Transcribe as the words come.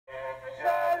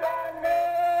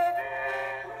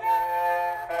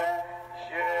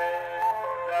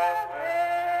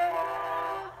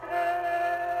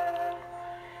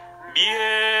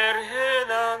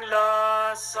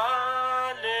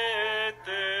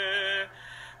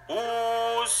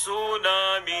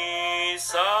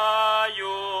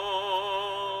sa'yo.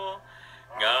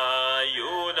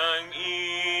 Ngayon ang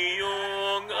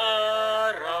iyong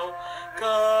araw,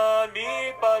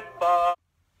 kami pagpa.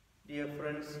 Dear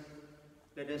friends,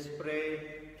 let us pray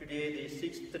today the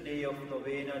 6th day of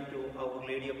Novena to Our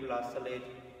Lady of Salette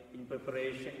in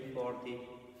preparation for the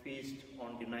feast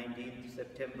on the 19th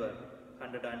September,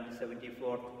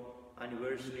 174th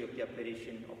anniversary of the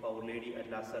apparition of Our Lady at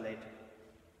Salette.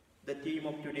 The theme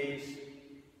of today's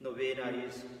Novena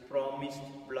is Promised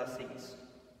Blessings.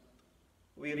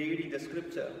 We read in the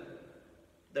scripture,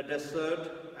 the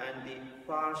desert and the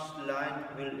parched land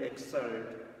will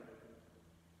exult.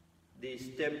 The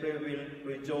steppe will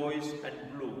rejoice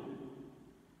and bloom.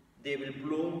 They will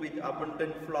bloom with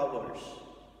abundant flowers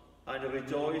and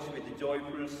rejoice with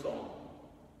joyful song.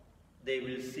 They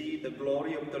will see the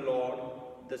glory of the Lord,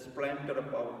 the splendor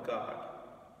of our God.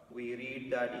 We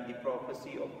read that in the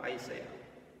prophecy of Isaiah.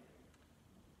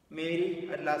 Mary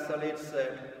at Salette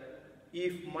said,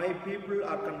 "If my people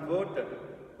are converted,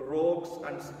 rocks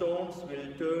and stones will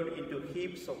turn into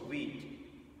heaps of wheat."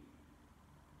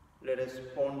 Let us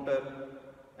ponder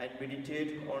and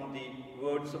meditate on the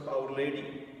words of Our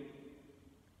Lady.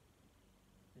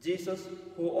 Jesus,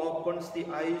 who opens the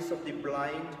eyes of the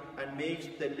blind and makes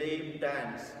the lame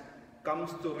dance,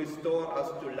 comes to restore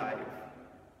us to life.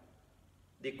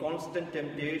 The constant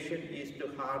temptation is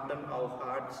to harden our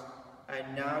hearts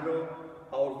and narrow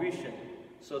our vision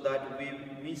so that we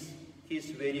miss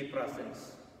His very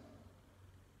presence.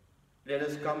 Let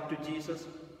us come to Jesus,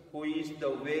 who is the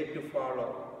way to follow,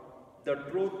 the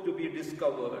truth to be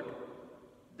discovered,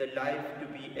 the life to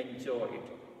be enjoyed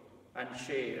and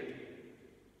shared.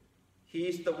 He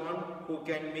is the one who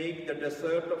can make the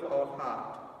desert of our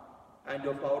heart and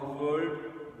of our world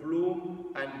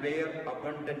bloom and bear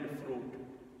abundant fruit.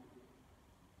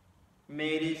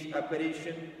 Mary's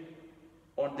apparition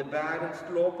on the barren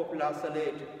slope of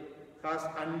Salette has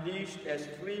unleashed a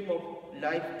stream of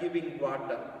life-giving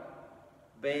water,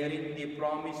 bearing the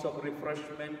promise of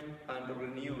refreshment and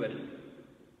renewal.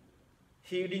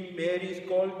 Heeding Mary's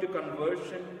call to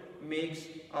conversion makes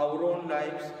our own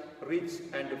lives rich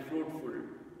and fruitful.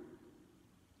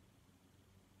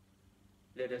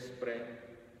 Let us pray.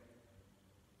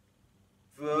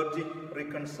 Virgin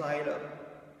Reconciler,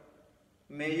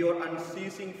 may your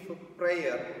unceasing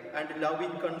prayer and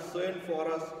loving concern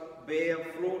for us bear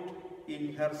fruit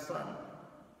in her Son.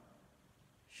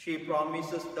 She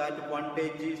promises that one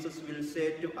day Jesus will say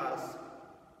to us,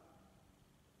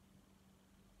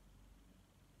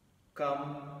 "Come,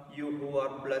 you who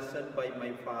are blessed by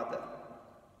my Father."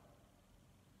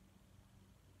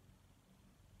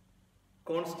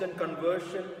 Constant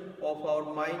conversion of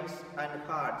our minds and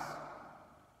hearts.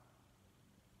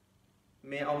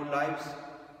 May our lives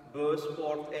burst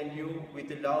forth anew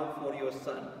with love for your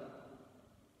Son.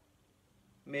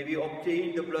 May we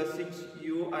obtain the blessings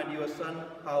you and your Son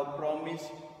have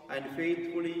promised and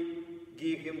faithfully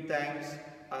give Him thanks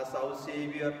as our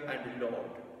Savior and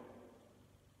Lord.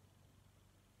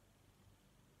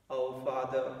 Our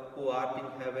Father, who art in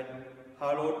heaven,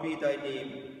 hallowed be thy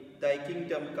name. Thy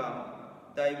kingdom come,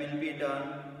 thy will be done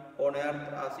on earth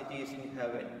as it is in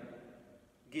heaven.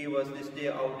 Give us this day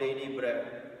our daily bread.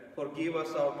 Forgive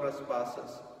us our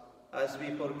trespasses, as we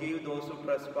forgive those who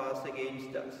trespass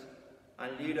against us.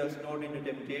 And lead us not into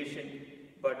temptation,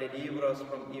 but deliver us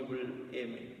from evil.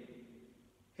 Amen.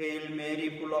 Hail Mary,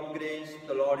 full of grace,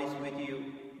 the Lord is with you.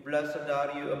 Blessed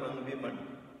are you among women,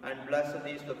 and blessed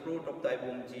is the fruit of thy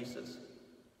womb, Jesus.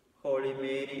 Holy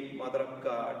Mary, Mother of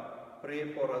God,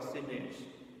 pray for us sinners,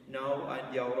 now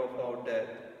and the hour of our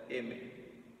death. Amen.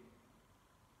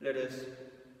 Let us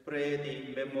pray the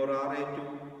Memorare to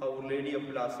Our Lady of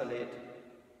Salette.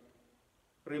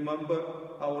 Remember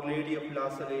Our Lady of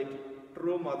Salette,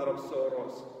 true Mother of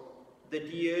sorrows, the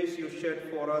tears you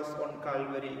shed for us on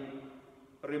Calvary.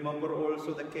 Remember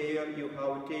also the care you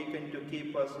have taken to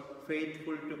keep us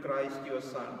faithful to Christ your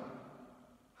Son.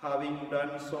 Having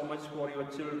done so much for your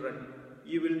children,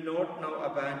 you will not now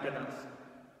abandon us.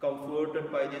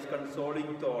 Comforted by this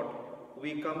consoling thought,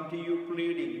 we come to you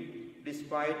pleading,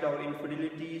 despite our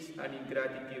infidelities and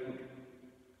ingratitude.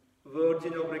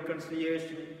 Virgin of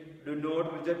reconciliation, do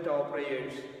not reject our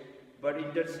prayers, but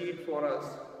intercede for us.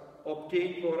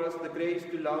 Obtain for us the grace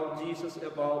to love Jesus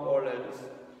above all else.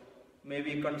 May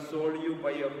we console you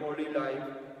by your holy life,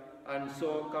 and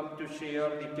so come to share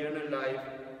the eternal life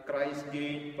Christ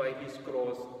gained by his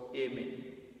cross. Amen.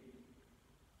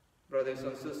 Brothers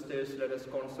and sisters, let us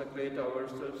consecrate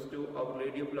ourselves to Our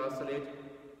Lady of Salette.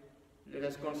 Let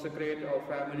us consecrate our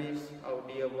families, our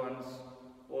dear ones,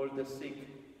 all the sick,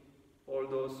 all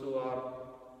those who are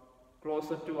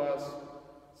closer to us,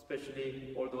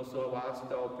 especially all those who have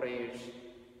asked our prayers.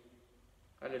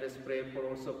 And let us pray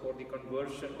also for the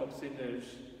conversion of sinners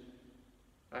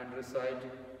and recite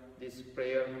this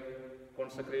prayer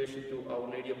consecration to Our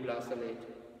Lady of La Salette.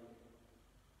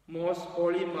 Most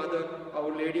Holy Mother,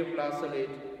 Our Lady of La Salette,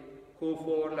 who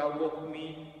for love of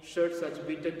me shed such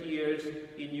bitter tears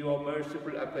in your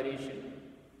merciful apparition,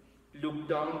 look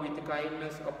down with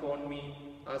kindness upon me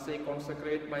as I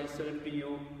consecrate myself to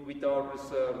you without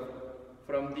reserve.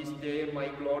 From this day my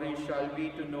glory shall be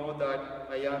to know that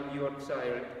I am your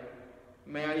child.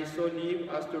 May I so live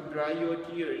as to dry your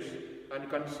tears and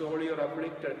console your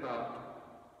afflicted heart.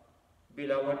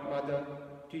 Beloved Mother,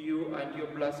 to you and your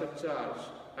blessed charge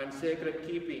and sacred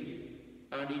keeping,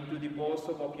 and into the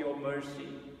bosom of your mercy,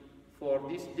 for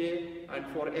this day and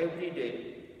for every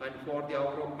day, and for the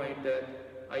hour of my death,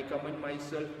 I commend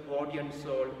myself, body and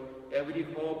soul, every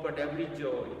hope and every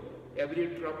joy, every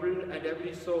trouble and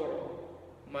every sorrow,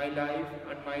 my life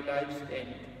and my life's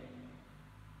end.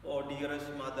 O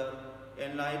dearest Mother,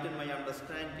 enlighten my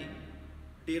understanding,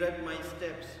 direct my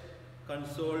steps,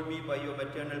 console me by your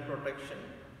maternal protection,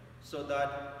 so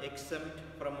that, exempt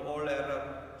from all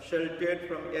error, sheltered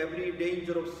from every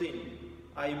danger of sin,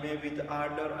 I may with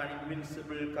ardor and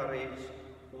invincible courage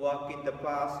walk in the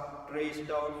path traced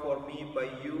out for me by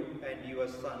you and your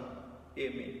Son.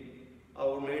 Amen.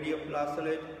 Our Lady of La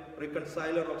Salette,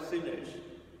 reconciler of sinners,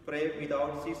 pray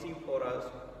without ceasing for us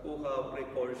who have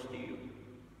recourse to you.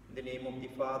 In the name of the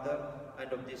Father,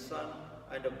 and of the Son,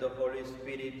 and of the Holy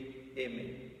Spirit.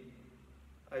 Amen.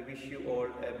 I wish you all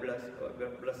a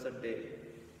blessed day.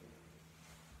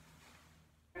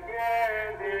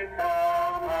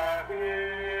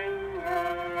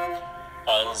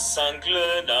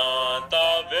 Ensanglanante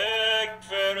avec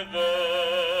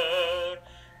ferveur,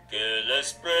 que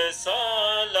l'Esprit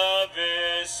Saint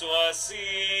lavé soit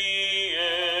scié,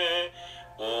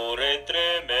 pour être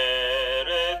mère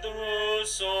et doux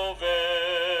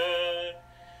sauveur.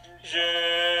 Je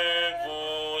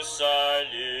vous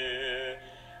salue,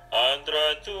 entre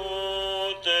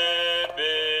toutes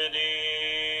bénies.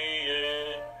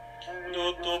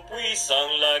 Nous tout-puissant,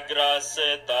 la grâce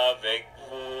est avec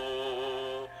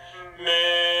vous.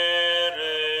 Mère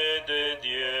de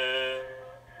Dieu,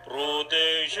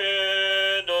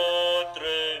 protégez notre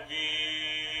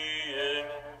vie.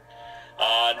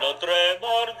 À notre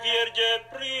mort, Vierge,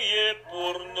 priez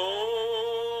pour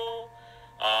nous.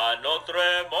 À notre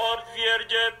mort,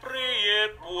 Vierge, priez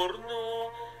pour nous.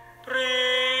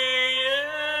 Priez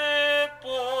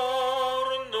pour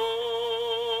nous.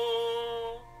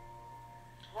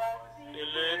 Et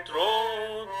le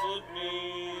trône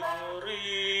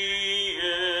Marie,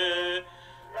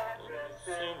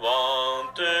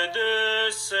 suivante de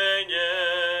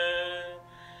Seigneur,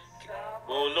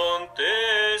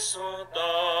 volonté sont